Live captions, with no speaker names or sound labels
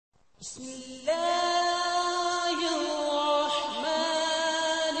अस्सलाम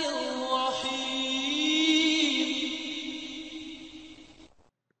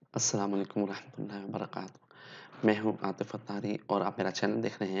वालेकुम रहमतुल्लाहि व बरकातहू। मैं हूँ आतिफ अत्तारी और आप मेरा चैनल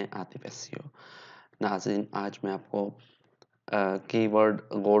देख रहे हैं आतिफ एसईओ। नाज़रीन, आज मैं आपको कीवर्ड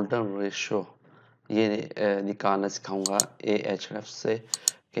गोल्डन रेशो ये निकालना सिखाऊंगा Ahrefs से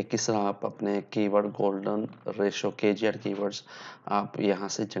कि किस तरह आप अपने keyword golden ratio KGR keywords आप यहाँ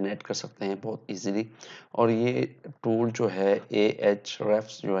से जनरेट कर सकते हैं बहुत इजीली। और ये टूल जो है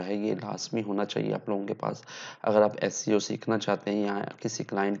Ahrefs जो है ये लाजमी होना चाहिए आप लोगों के पास अगर आप एसईओ सीखना चाहते हैं या किसी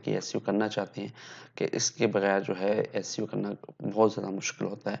क्लाइंट की एसईओ करना चाहते हैं कि इसके बगैर जो है एसईओ करना बहुत ज़्यादा मुश्किल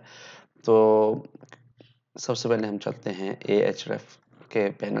होता है। तो सबसे पहले हम चलते हैं Ahrefs के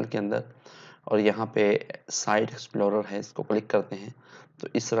पैनल के अंदर और यहाँ पे साइट एक्सप्लोरर है, इसको क्लिक करते हैं तो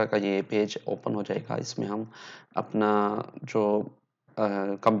इस तरह का ये पेज ओपन हो जाएगा। इसमें हम अपना जो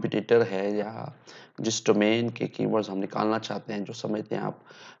कंपटीटर है या जिस डोमेन के कीवर्ड्स हम निकालना चाहते हैं, जो समझते हैं आप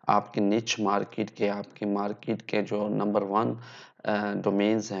आपके निच मार्केट के आपके मार्केट के जो नंबर 1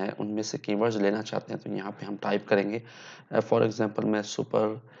 डोमेन्स हैं उनमें से कीवर्ड्स लेना चाहते हैं, तो यहाँ पे हम टाइप करेंगे। फॉर एग्जांपल मैं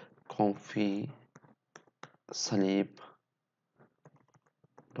super coffee sleep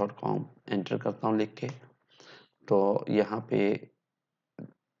 .com enter करता हूँ लिख के, तो यहाँ पे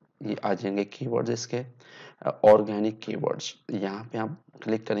ये आ जाएंगे कीवर्ड्स इसके ऑर्गेनिक कीवर्ड्स। यहाँ पे आप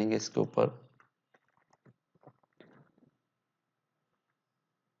क्लिक करेंगे इसके ऊपर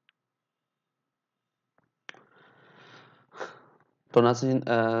तो नाज़रीन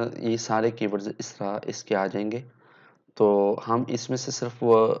ये सारे कीवर्ड्स इस तरह इसके आ जाएंगे। तो हम इसमें से सिर्फ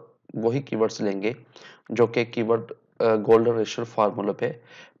वही कीवर्ड्स लेंगे जो कि कीवर्ड गोल्डन रेशियो फार्मूला पे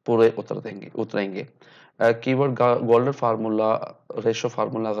पूरे उतरेंगे। Keyword golden formula ratio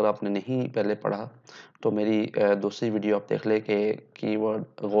formula अगर आपने नहीं पहले पढ़ा तो मेरी दूसरी वीडियो आप देख ले कि कीवर्ड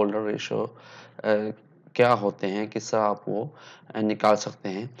गोल्डन रेशियो क्या होते हैं, किस तरह आप वो निकाल सकते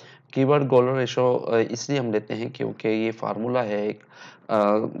हैं। कीवर्ड गोल्डन रेशियो इसलिए हम लेते हैं क्योंकि ये फार्मूला है एक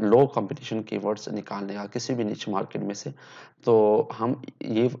लो कंपटीशन कीवर्ड्स निकालने का किसी भी निच मार्केट में से। तो हम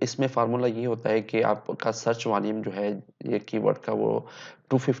ये इसमें फार्मूला ये होता है कि आपका सर्च वॉल्यूम जो है ये कीवर्ड का वो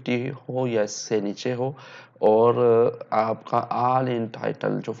 250 हो या इससे नीचे हो और आपका ऑल इन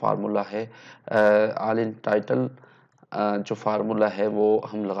टाइटल जो फार्मूला है ऑल इन टाइटल जो फार्मूला है वो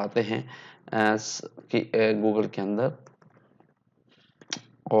हम लगाते हैं गूगल के अंदर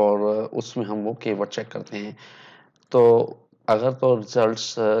और उसमें हम वो कीवर्ड चेक करते हैं। तो अगर तो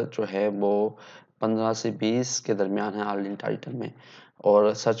रिजल्ट्स जो है वो 15 से 20 के दरमियान है ऑल इन टाइटल में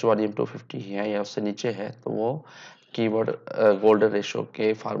और सर्च वॉल्यूम 250 है या उससे नीचे है तो वो कीवर्ड गोल्डन रेशो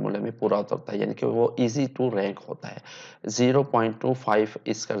के फार्मूले में पूरा उतरता है, यानी कि वो इजी टू रैंक होता है। 0.25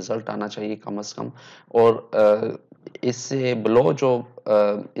 इसका रिजल्ट आना चाहिए कम से कम और इससे बिलो जो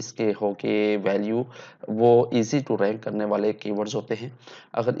इसके हो के वैल्यू वो इजी टू रैंक करने वाले कीवर्ड्स होते हैं।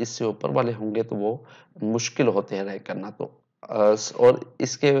 अगर इससे ऊपर वाले होंगे तो वो मुश्किल होते हैं रैंक करना। तो और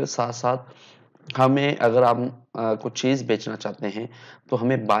इसके साथ साथ हमें अगर हम कुछ चीज़ बेचना चाहते हैं तो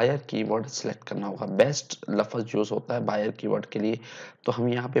हमें बायर कीवर्ड सेलेक्ट करना होगा। बेस्ट लफ्ज़ यूज़ होता है बायर कीवर्ड के लिए, तो हम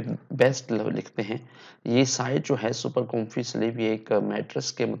यहाँ पे बेस्ट लिखते हैं। ये साइट जो है सुपर कॉम्फी स्लीप ये एक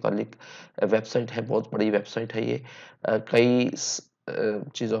मैट्रेस के मुतालिक वेबसाइट है, बहुत बड़ी वेबसाइट है ये। कई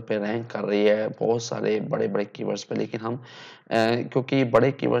चीज़ों पे रैंक कर रही है, बहुत सारे बड़े-बड़े कीवर्ड्स पे, लेकिन हम क्योंकि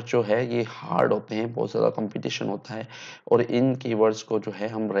बड़े कीवर्ड्स जो है ये हार्ड होते हैं, बहुत ज़्यादा कंपटीशन होता है और इन कीवर्ड्स को जो है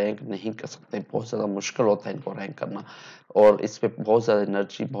हम रैंक नहीं कर सकते, बहुत ज़्यादा मुश्किल होता है इनको रैंक करना और इस पे बहुत ज़्यादा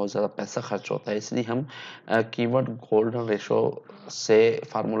एनर्जी, बहुत ज़्यादा पैसा खर्च होता है। इसलिए हम कीवर्ड गोल्डन रेशो से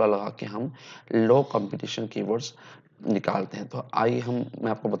फार्मूला लगा के हम लो कंपटीशन कीवर्ड्स निकालते हैं। तो आइए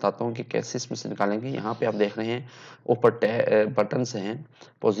मैं आपको बताता हूँ कि कैसे इसमें से निकालेंगे। यहाँ पे आप देख रहे हैं ऊपर बटन्स हैं,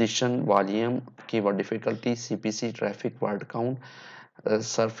 position, volume, keyword difficulty, CPC, traffic, word count,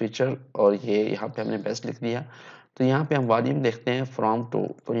 search feature और ये यहाँ पे हमने बेस्ट लिख दिया। तो यहाँ पे हम वॉल्यूम देखते हैं फ्रॉम टू,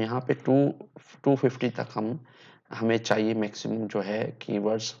 तो यहाँ पे 250 तक हमें चाहिए मैक्सिमम जो है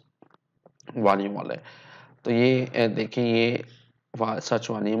कीवर्ड्स वॉल्यूम वाले। तो ये देखिए ये सर्च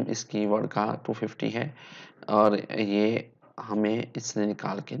वॉल्यूम इस कीवर्ड का 250 है और ये हमें इसने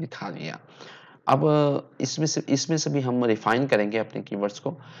निकाल के दिखा दिया। अब इसमें से भी हम रिफाइन करेंगे अपने कीवर्ड्स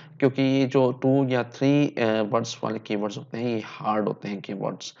को, क्योंकि ये जो 2 या 3 वर्ड्स वाले कीवर्ड्स होते हैं ये हार्ड होते हैं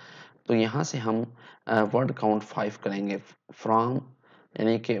कीवर्ड्स। तो यहाँ से हम वर्ड काउंट 5 करेंगे फ्रॉम,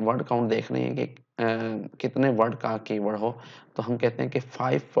 यानी कि वर्ड काउंट देख रहे हैं कि कितने वर्ड का कीवर्ड हो, तो हम कहते हैं कि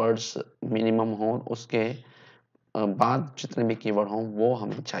 5 वर्ड्स मिनिमम हो, उसके बाद जितने भी कीवर्ड हों वो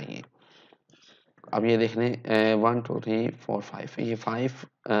हमें चाहिए। अब ये देख लें 1 2 3 4 5 ये 5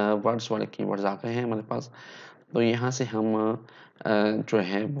 वर्ड्स वाले कीवर्ड्स आ गए हैं हमारे पास। तो यहाँ से हम जो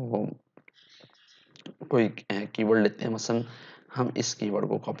है वो कोई कीवर्ड लेते हैं, मसलन हम इस कीवर्ड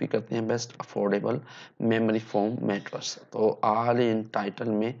को कॉपी करते हैं, best affordable memory foam mattress. तो ऑल इन टाइटल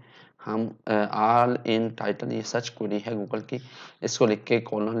में हम ऑल इन टाइटल, ये सर्च क्वेरी है गूगल की, इसको लिख के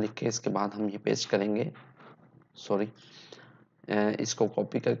कॉलन लिख के इसके बाद हम ये पेस्ट करेंगे, सॉरी इसको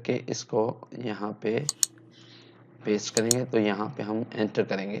कॉपी करके इसको यहाँ पे पेस्ट करेंगे। तो यहाँ पे हम एंटर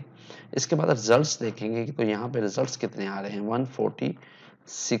करेंगे, इसके बाद रिजल्ट्स देखेंगे कि तो यहाँ पे रिजल्ट्स कितने आ रहे हैं,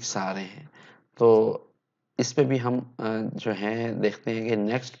 146 आ रहे हैं। तो इस पे भी हम जो है देखते हैं कि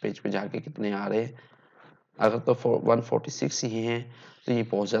नेक्स्ट पेज पे जाके कितने आ रहे हैं। अगर तो 146 ही हैं तो ये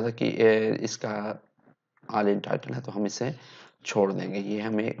बहुत ज़्यादा कि इसका ऑल इन टाइटल है, तो हम इसे छोड़ देंगे, ये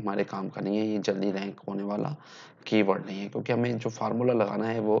हमें हमारे काम का नहीं है, ये जल्दी रैंक होने वाला कीवर्ड नहीं है, क्योंकि हमें जो फार्मूला लगाना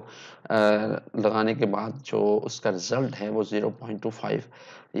है वो लगाने के बाद जो उसका रिजल्ट है वो 0.25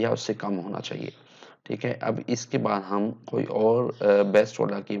 या उससे कम होना चाहिए। ठीक है, अब इसके बाद हम कोई और बेस्ट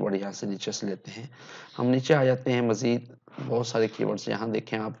वाला कीवर्ड यहाँ से नीचे से लेते हैं। हम नीचे आ जाते हैं, मज़ीद बहुत सारे कीवर्ड्स यहाँ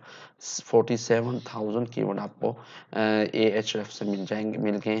देखें आप, 47,000 कीवर्ड आपको Ahrefs से मिल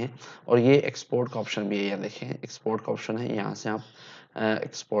गए हैं। और ये एक्सपोर्ट का ऑप्शन भी है, यहाँ देखें एक्सपोर्ट का ऑप्शन है, यहाँ से आप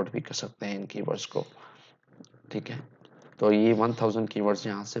एक्सपोर्ट भी कर सकते हैं इन कीवर्ड्स को। ठीक है, तो ये 1000 कीवर्ड्स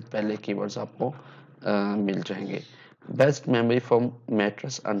यहाँ से पहले कीवर्ड्स आपको मिल जाएंगे। Best memory for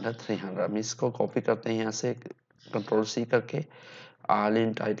mattress under 300, हम इसको कॉपी करते हैं यहाँ से, कंट्रोल सी करके ऑल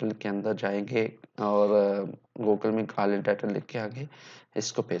इन टाइटल के अंदर जाएंगे और गूगल में ऑल इन टाइटल लिख के आगे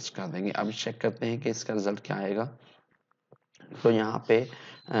इसको पेस्ट कर देंगे। अब चेक करते हैं कि इसका रिजल्ट क्या आएगा। तो यहाँ पे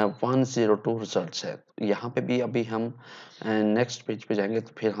 102 रिजल्ट्स है। यहाँ पे भी अभी हम नेक्स्ट पेज पे जाएंगे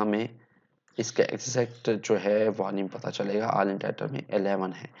तो फिर हमें इसका एग्जैक्ट जो है वॉल्यूम पता चलेगा। ऑल इन टाइटल में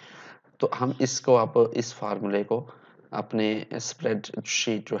 11 है। तो हम इसको अब इस फार्मूले को अपने स्प्रेड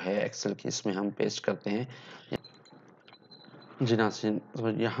शीट जो है एक्सेल की, इसमें हम पेस्ट करते हैं। जी नाज़रीन, तो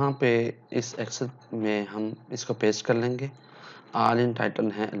यहाँ पे इस एक्सेल में हम इसको पेस्ट कर लेंगे। ऑल इन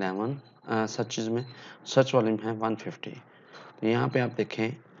टाइटल है 11, सर्चेज में सर्च वॉल्यूम है 150। तो यहाँ पे आप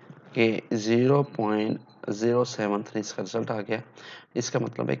देखें कि 0.073 इसका रिजल्ट आ गया। इसका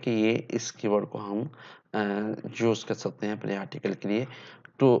मतलब है कि ये इस कीवर्ड को हम यूज़ कर सकते हैं अपने आर्टिकल के लिए।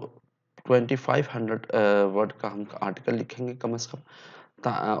 तो 2500 वर्ड का हम आर्टिकल लिखेंगे कम से कम,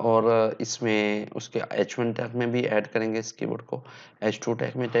 और इसमें उसके H1 टैग में भी ऐड करेंगे इस कीवर्ड को, H2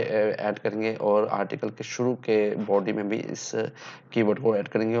 टैग में ऐड करेंगे, और आर्टिकल के शुरू के बॉडी में भी इस कीवर्ड को ऐड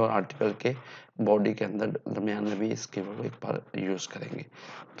करेंगे, और आर्टिकल के बॉडी के अंदर दरमियान में भी इस कीवर्ड को एक बार यूज़ करेंगे।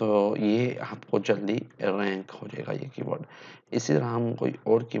 तो ये आपको जल्दी रैंक हो जाएगा ये कीवर्ड। इसी तरह हम कोई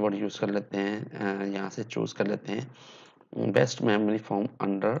और कीवर्ड यूज़ कर लेते हैं, यहाँ से चूज़ कर लेते हैं बेस्ट मेमोरी फॉर्म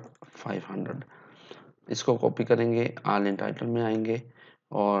अंडर 500। इसको कॉपी करेंगे, ऑल इन टाइटल में आएंगे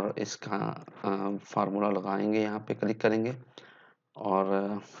और इसका फार्मूला लगाएंगे, यहाँ पे क्लिक करेंगे।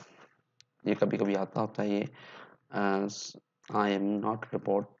 और ये कभी कभी आता होता है, ये आई एम नॉट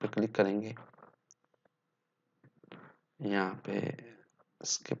रिपोर्ट पे क्लिक करेंगे, यहाँ पे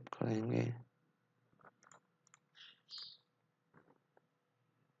स्किप करेंगे।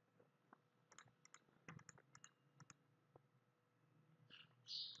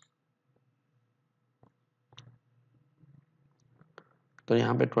 तो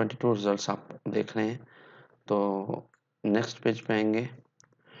यहाँ पे 22 रिजल्ट्स आप देख रहे हैं। तो नेक्स्ट पेज पे आएंगे,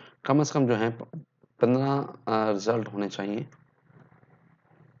 कम से कम जो है 15 रिजल्ट होने चाहिए,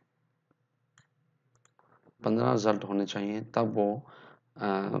 15 रिजल्ट होने चाहिए, तब वो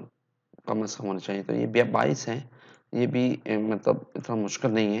कम से कम होने चाहिए। तो ये 22 है, ये भी मतलब इतना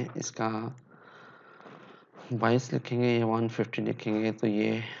मुश्किल नहीं है। इसका 22 लिखेंगे या 150 लिखेंगे, तो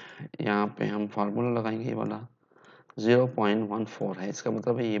ये यहाँ पे हम फार्मूला लगाएंगे, ये वाला 0.14 है। इसका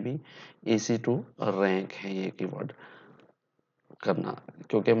मतलब है ये भी ईजी टू रैंक है ये कीवर्ड करना,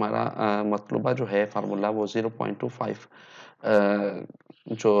 क्योंकि हमारा मतलूबा जो है फार्मूला वो 0.25,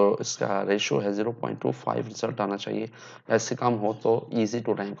 जो इसका रेशो है 0.25 रिजल्ट आना चाहिए। ऐसे काम हो तो इजी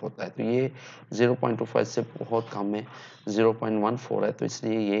टू रैंक होता है। तो ये 0.25 से बहुत कम है, 0.14 है। तो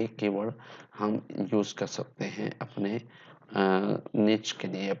इसलिए ये कीवर्ड हम यूज़ कर सकते हैं अपने निच के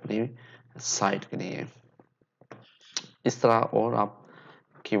लिए, अपनी साइट के लिए। इस तरह और आप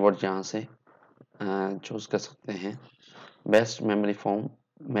कीवर्ड यहाँ से चूज़ कर सकते हैं। Best memory form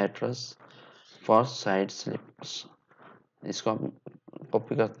mattress for side slips, इसको हम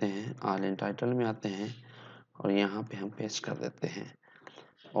कॉपी करते हैं, ऑल इन टाइटल में आते हैं और यहाँ पे हम पेस्ट कर देते हैं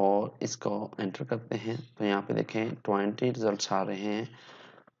और इसको एंटर करते हैं। तो यहाँ पे देखें 20 रिजल्ट्स आ रहे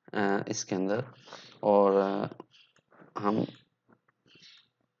हैं इसके अंदर, और हम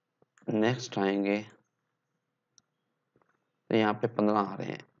नेक्स्ट आएंगे तो यहाँ पे 15 आ रहे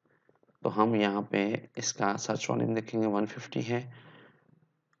हैं। तो हम यहाँ पे इसका सर्च वॉल्यूम देखेंगे 150 है,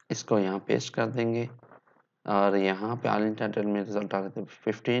 इसको यहाँ पेस्ट कर देंगे और यहाँ पे ऑल इंडिया टाइटल में रिजल्ट आ रहे थे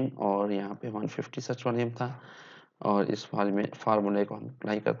 15 और यहाँ पे 150 सर्च वॉल्यूम था और इस फार्मूले को हम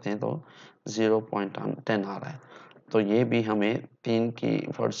अप्लाई करते हैं तो 0.10 आ रहा है। तो ये भी हमें 3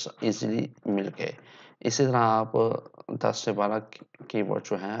 कीवर्ड्स इजीली मिल गए। इसी तरह आप 10 से 12 कीवर्ड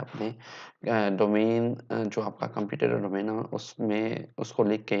जो है अपने डोमेन जो आपका कंप्यूटर डोमेन है उसमें उसको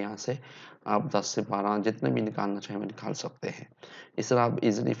लिख के यहाँ से आप 10 से 12 जितने भी निकालना चाहें वो निकाल सकते हैं। इस तरह आप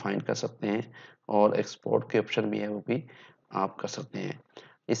इजीली फाइंड कर सकते हैं और एक्सपोर्ट के ऑप्शन भी है वो भी आप कर सकते हैं।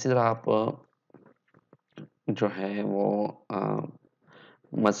 इसी तरह आप जो है वो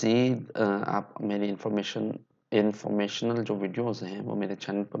मज़ीद आप मेरी इन्फॉर्मेशनल जो वीडियोज़ हैं वो मेरे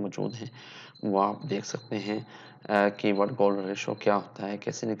चैनल पर मौजूद हैं, वो आप देख सकते हैं। कीवर्ड गोल्ड रेशो क्या होता है,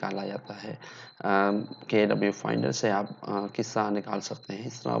 कैसे निकाला जाता है, KW फाइंडर से आप किस तरह निकाल सकते हैं।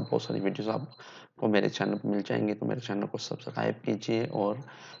 इस तरह बहुत सारी वीडियोज़ आपको मेरे चैनल पर मिल जाएँगी, तो मेरे चैनल को सब्सक्राइब कीजिए और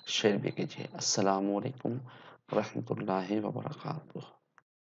शेयर भी कीजिए। अस्सलामु अलैकुम रहमतुल्लाहि व बरकातुहू।